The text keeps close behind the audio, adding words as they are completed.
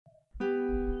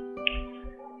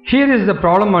Here is the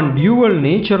problem on dual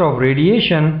nature of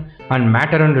radiation and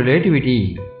matter and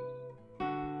relativity.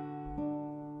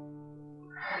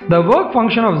 The work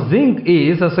function of zinc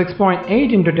is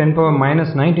 6.8 into 10 power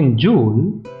minus 19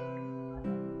 joule.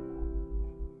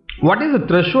 What is the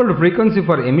threshold frequency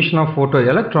for emission of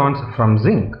photoelectrons from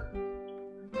zinc?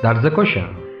 That's the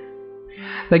question.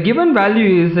 The given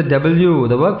value is W.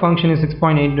 The work function is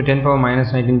 6.8 into 10 power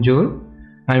minus 19 joule,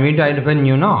 and we need to identify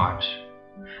nu naught.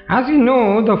 As you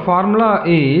know, the formula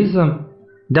is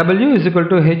W is equal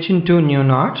to H into nu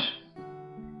naught.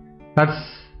 Let's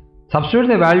substitute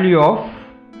the value of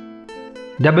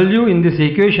W in this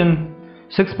equation.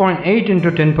 6.8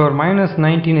 into 10 power minus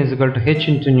 19 is equal to H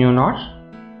into nu naught.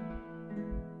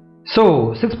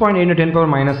 So 6.8 into 10 power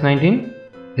minus 19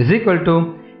 is equal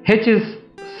to H is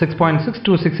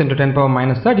 6.626 into 10 power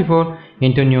minus 34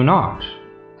 into nu naught.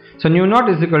 So nu naught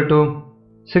is equal to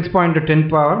 6.8 into 10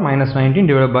 power minus 19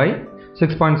 divided by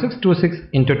 6.626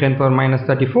 into 10 power minus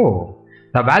 34.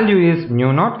 The value is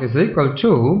nu naught is equal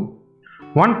to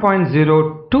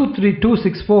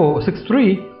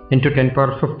 1.02326463 into 10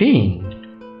 power 15.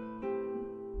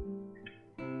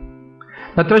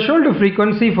 The threshold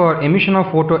frequency for emission of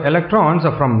photoelectrons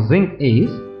from zinc is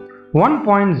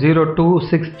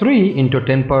 1.0263 into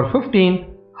 10 power 15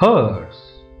 Hertz.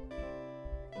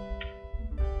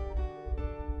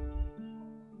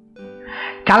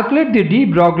 Calculate the de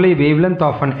Broglie wavelength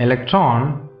of an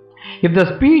electron if the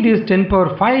speed is 10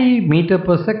 power 5 meter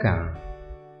per second.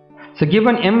 So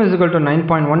given m is equal to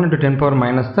 9.1 into 10 power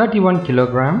minus 31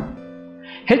 kilogram,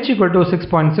 h equal to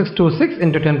 6.626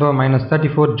 into 10 power minus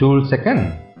 34 joule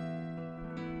second.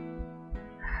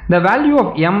 The value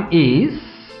of m is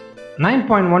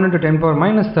 9.1 into 10 power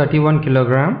minus 31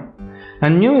 kilogram,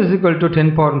 and mu is equal to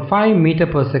 10 power 5 meter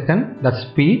per second, that's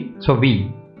speed, so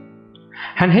v.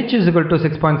 And h is equal to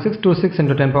 6.626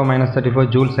 into 10 power minus 34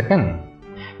 joule second.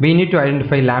 We need to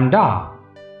identify lambda.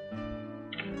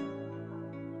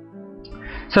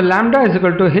 So lambda is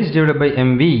equal to h divided by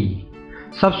mv.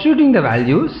 Substituting the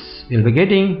values, you'll be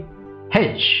getting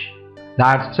h,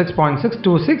 that's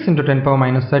 6.626 into 10 power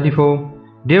minus 34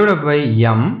 divided by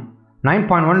m,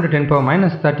 9.1 into 10 power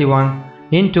minus 31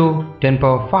 into 10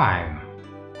 power 5.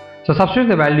 So substitute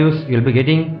the values, you'll be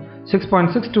getting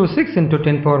 6.626 into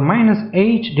 10 power minus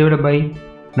 8 divided by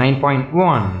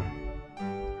 9.1,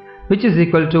 which is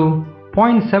equal to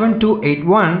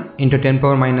 0.7281 into 10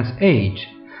 power minus 8.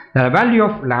 The value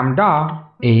of lambda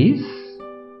is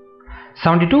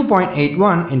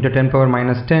 72.81 into 10 power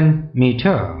minus 10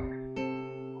 meter.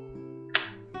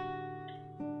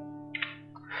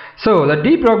 So the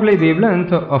de Broglie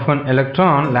wavelength of an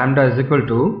electron lambda is equal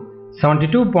to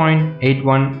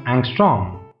 72.81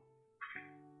 angstrom.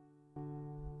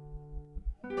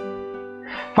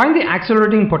 Find the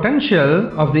accelerating potential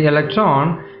of the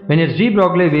electron when its de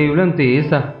Broglie wavelength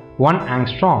is 1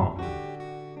 angstrom.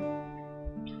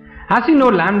 As you know,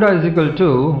 lambda is equal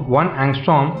to 1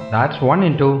 angstrom, that's 1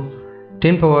 into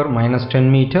 10 power minus 10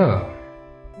 meter.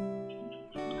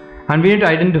 And we need to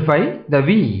identify the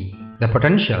V, the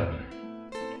potential.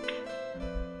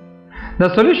 The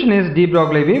solution is de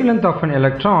Broglie wavelength of an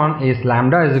electron is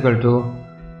lambda is equal to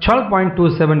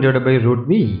 12.27 divided by root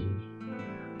V,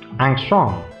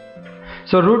 angstrom.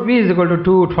 So root V is equal to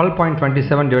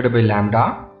 12.27 divided by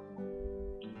lambda.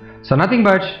 So nothing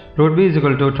but root V is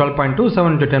equal to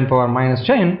 12.27 into 10 power minus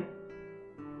 10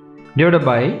 divided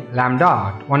by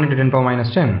lambda, 1 into 10 power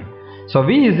minus 10. So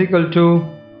V is equal to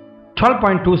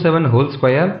 12.27 whole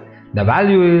square. The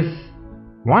value is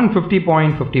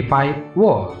 150.55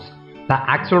 volts. The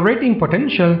accelerating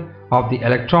potential of the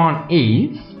electron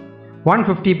is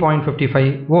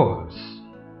 150.55 volts.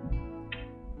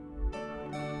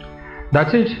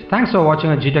 That's it. Thanks for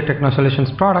watching a GTech Techno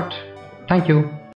Solutions product. Thank you.